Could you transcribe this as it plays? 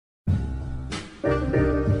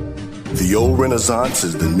The old Renaissance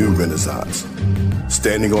is the new Renaissance,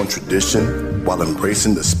 standing on tradition while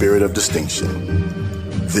embracing the spirit of distinction.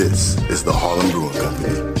 This is the Harlem Brewing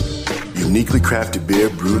Company. Uniquely crafted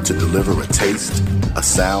beer brewed to deliver a taste, a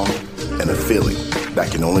sound, and a feeling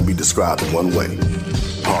that can only be described in one way,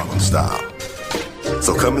 Harlem style.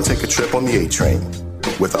 So come and take a trip on the A Train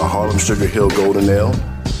with our Harlem Sugar Hill Golden Ale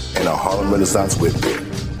and our Harlem Renaissance Wit Beer,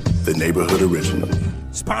 the neighborhood original.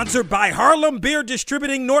 Sponsored by Harlem Beer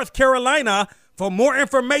Distributing North Carolina. For more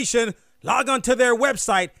information, log on to their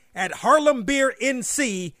website at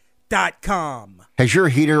harlembeernc.com. Has your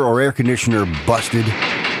heater or air conditioner busted?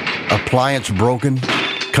 Appliance broken?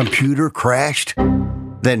 Computer crashed?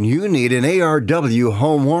 Then you need an ARW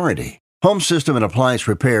home warranty. Home system and appliance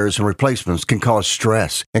repairs and replacements can cause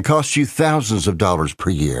stress and cost you thousands of dollars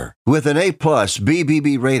per year. With an A-plus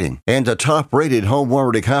BBB rating and a top-rated home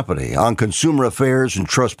warranty company on Consumer Affairs and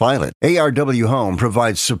Trustpilot, ARW Home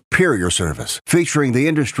provides superior service, featuring the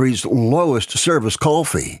industry's lowest service call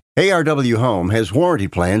fee. ARW Home has warranty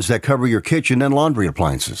plans that cover your kitchen and laundry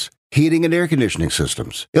appliances, heating and air conditioning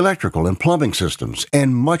systems, electrical and plumbing systems,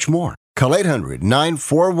 and much more. Call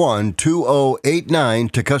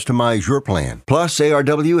 800-941-2089 to customize your plan. Plus,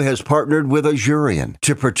 ARW has partnered with Azurion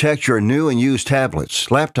to protect your new and used tablets,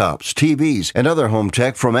 laptops, TVs, and other home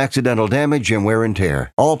tech from accidental damage and wear and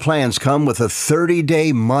tear. All plans come with a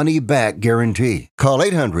 30-day money-back guarantee. Call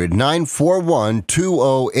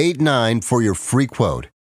 800-941-2089 for your free quote.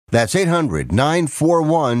 That's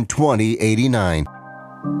 800-941-2089.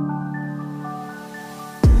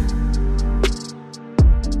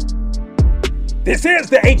 This is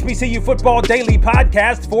the HBCU Football Daily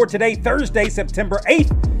Podcast for today, Thursday, September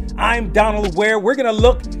 8th. I'm Donald Ware. We're going to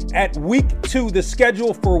look at Week 2, the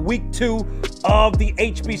schedule for Week 2 of the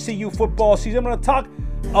HBCU football season. I'm going to talk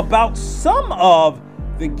about some of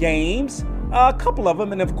the games, a couple of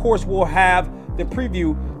them, and of course we'll have the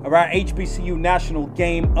preview of our HBCU National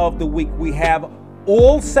Game of the Week. We have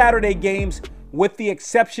all Saturday games with the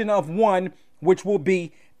exception of one, which will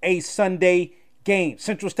be a Sunday game.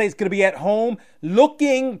 Central State's going to be at home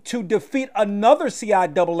looking to defeat another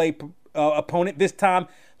CIAA opponent, this time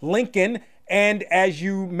Lincoln. And as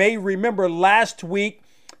you may remember, last week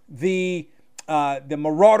the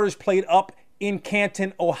Marauders played up in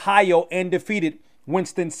Canton, Ohio, and defeated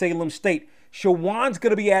Winston-Salem State. Shawan's going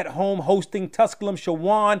to be at home hosting Tusculum.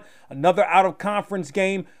 Shawan, another out-of-conference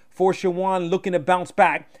game for Shawan, looking to bounce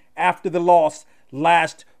back after the loss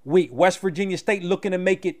last week. West Virginia State looking to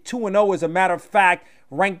make it 2-0, as a matter of fact,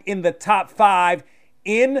 ranked in the top 5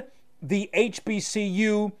 in the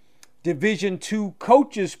HBCU Division II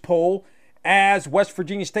coaches poll, as West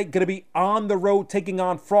Virginia State going to be on the road taking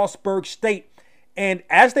on Frostburg State. And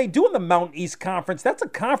as they do in the Mountain East Conference, that's a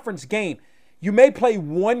conference game. You may play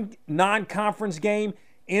one non-conference game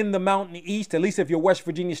in the Mountain East, at least if you're West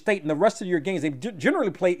Virginia State, and the rest of your games, they generally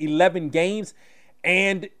play 11 games,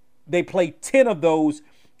 and they play 10 of those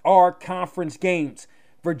are conference games.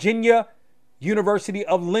 Virginia University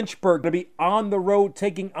of Lynchburg to be on the road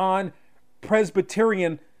taking on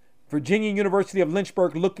Presbyterian. Virginia University of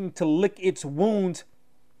Lynchburg looking to lick its wounds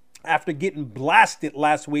after getting blasted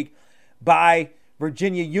last week by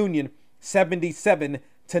Virginia Union 77-0.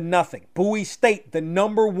 Bowie State, the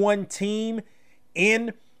number 1 team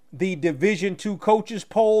in the Division II coaches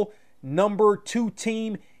poll, number 2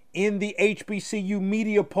 team in the HBCU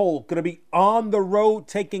media poll, going to be on the road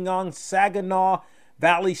taking on Saginaw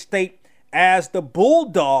Valley State as the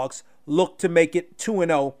Bulldogs look to make it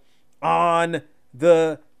 2-0 on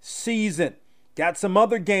the season. Got some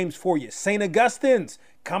other games for you. St. Augustine's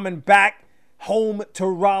coming back home to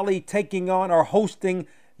Raleigh, taking on or hosting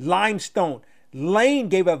Limestone. Lane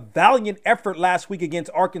gave a valiant effort last week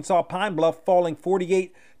against Arkansas Pine Bluff, falling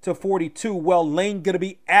 48-42. Well, Lane going to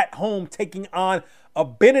be at home taking on a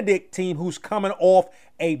Benedict team who's coming off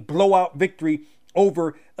a blowout victory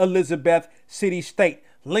over Elizabeth City State.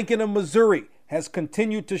 Lincoln of Missouri has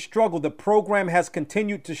continued to struggle. The program has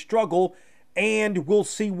continued to struggle, and we'll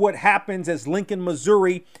see what happens as Lincoln,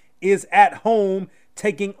 Missouri is at home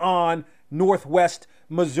taking on Northwest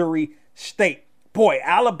Missouri State. Boy,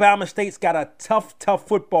 Alabama State's got a tough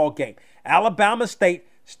football game. Alabama State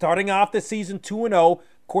starting off the season 2-0.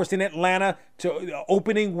 Of course, in Atlanta, to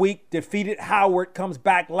opening week, defeated Howard, comes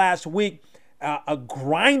back last week. A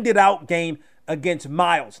grinded out game against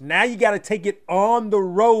Miles. Now you got to take it on the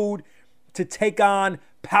road to take on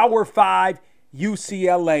Power 5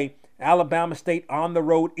 UCLA. Alabama State on the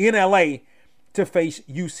road in LA to face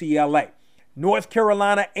UCLA. North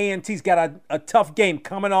Carolina A&T's got a tough game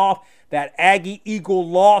coming off that Aggie Eagle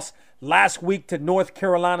loss last week to North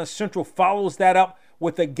Carolina Central. Follows that up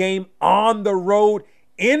with a game on the road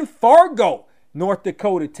in Fargo, North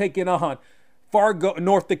Dakota, taking on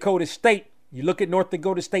North Dakota State. You look at North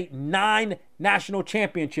Dakota State, 9 national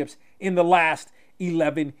championships in the last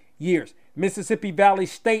 11 years. Mississippi Valley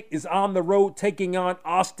State is on the road taking on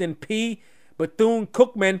Austin Peay.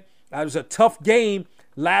 Bethune-Cookman, that was a tough game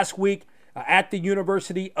last week at the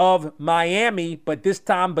University of Miami, but this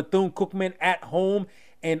time Bethune-Cookman at home,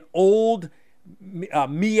 an old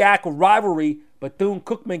MEAC rivalry.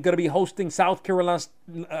 Bethune-Cookman going to be hosting South Carolina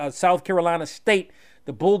State.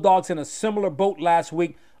 The Bulldogs in a similar boat last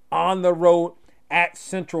week on the road at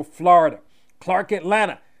Central Florida. Clark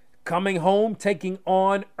Atlanta coming home, taking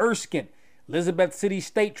on Erskine. Elizabeth City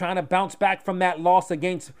State trying to bounce back from that loss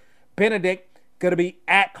against Benedict. Going to be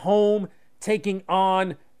at home, taking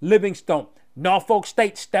on Livingstone. Norfolk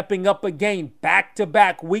State stepping up again.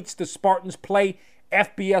 Back-to-back weeks the Spartans play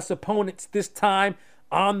FBS opponents, this time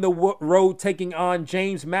on the road, taking on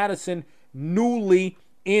James Madison, newly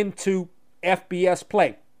into FBS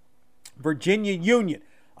play. Virginia Union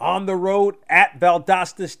on the road at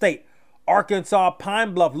Valdosta State. Arkansas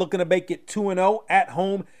Pine Bluff looking to make it 2-0 at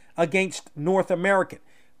home against North American.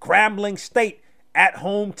 Grambling State at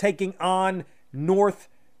home taking on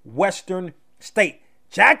Northwestern State.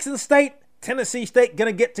 Jackson State, Tennessee State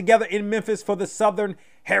going to get together in Memphis for the Southern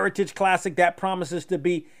Heritage Classic. That promises to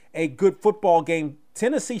be a good football game.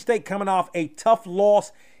 Tennessee State coming off a tough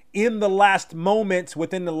loss in the last moments,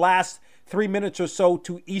 within the last 3 minutes or so,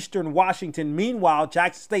 to Eastern Washington. Meanwhile,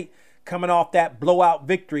 Jackson State coming off that blowout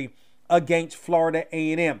victory against Florida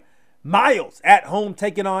A&M. Miles at home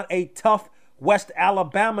taking on a tough West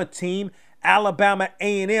Alabama team. Alabama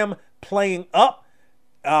A&M playing up.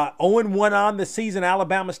 0-1 on the season.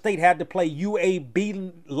 Alabama State had to play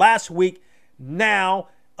UAB last week. Now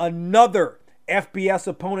another FBS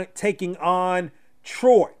opponent taking on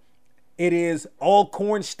Troy. It is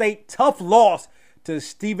Alcorn State. Tough loss to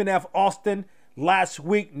Stephen F. Austin last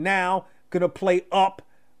week. Now going to play up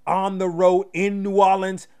on the road in New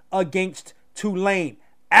Orleans against Tulane.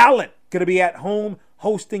 Allen going to be at home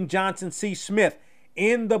hosting Johnson C. Smith.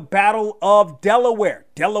 In the Battle of Delaware,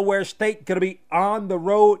 Delaware State going to be on the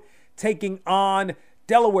road taking on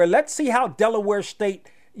Delaware. Let's see how Delaware State,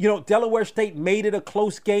 Delaware State made it a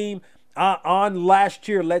close game on last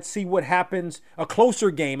year. Let's see what happens. A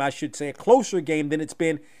closer game, I should say. A closer game than it's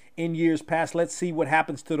been in years past. Let's see what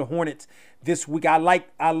happens to the Hornets this week. I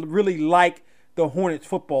really like the Hornets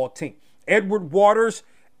football team. Edward Waters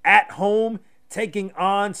at home taking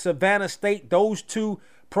on Savannah State. Those two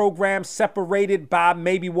programs separated by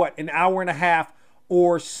maybe an hour and a half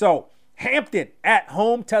or so. Hampton at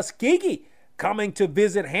home. Tuskegee coming to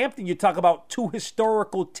visit Hampton. You talk about two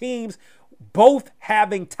historical teams, both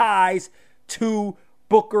having ties to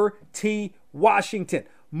Booker T. Washington.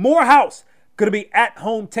 Morehouse going to be at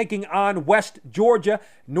home taking on West Georgia.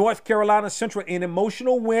 North Carolina Central, an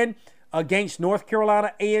emotional win against North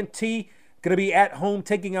Carolina A&T. Going to be at home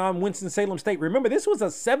taking on Winston-Salem State. Remember, this was a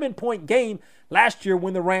 7-point game last year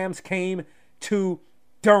when the Rams came to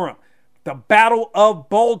Durham. The Battle of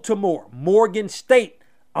Baltimore. Morgan State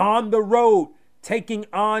on the road taking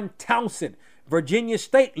on Townsend. Virginia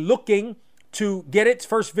State looking to get its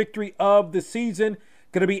first victory of the season.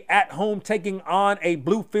 Going to be at home taking on a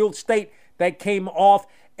Bluefield State that came off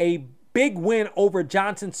a big win over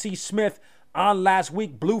Johnson C. Smith on last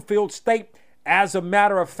week. Bluefield State, as a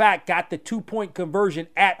matter of fact, got the 2-point conversion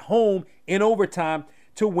at home in overtime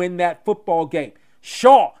to win that football game.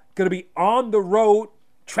 Shaw going to be on the road,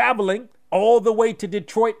 traveling all the way to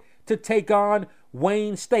Detroit to take on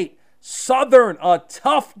Wayne State. Southern, a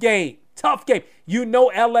tough game.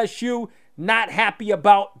 LSU not happy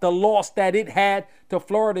about the loss that it had to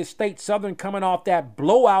Florida State. Southern coming off that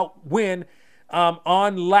blowout win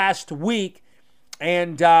on last week.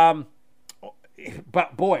 And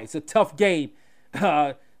but boy, it's a tough game.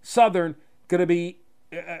 Southern going to be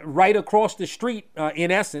right across the street, in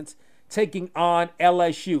essence, taking on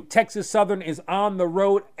LSU. Texas Southern is on the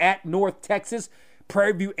road at North Texas.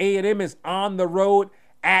 Prairie View A&M is on the road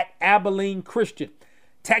at Abilene Christian.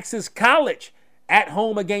 Texas College at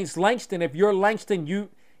home against Langston. If you're Langston,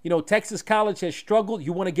 Texas College has struggled.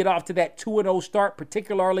 You want to get off to that 2-0 start,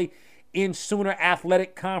 particularly in Sooner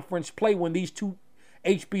Athletic Conference play when these two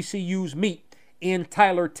HBCUs meet in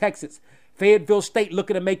Tyler, Texas. Fayetteville State,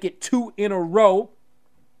 looking to make it 2 in a row,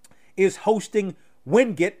 is hosting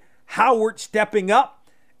Wingate. Howard stepping up,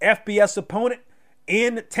 FBS opponent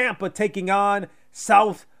in Tampa, taking on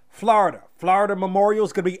South Florida. Florida Memorial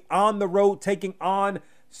is going to be on the road taking on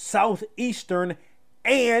Southeastern.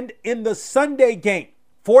 And in the Sunday game,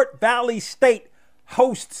 Fort Valley State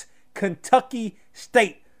hosts Kentucky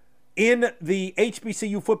State. in the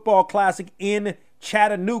HBCU Football Classic in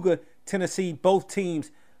Chattanooga, Tennessee. Both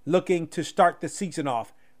teams looking to start the season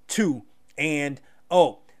off 2-0.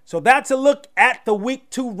 So that's a look at the Week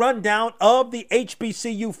 2 rundown of the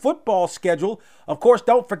HBCU football schedule. Of course,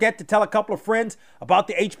 don't forget to tell a couple of friends about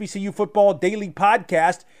the HBCU Football Daily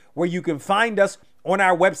Podcast, where you can find us on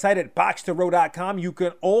our website at boxtorow.com. You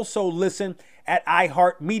can also listen at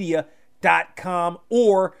iHeartMedia.com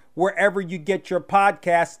or wherever you get your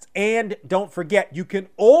podcasts. And don't forget, you can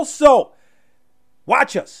also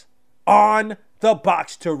watch us on the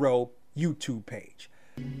Box to Row YouTube page.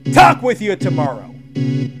 Talk with you tomorrow.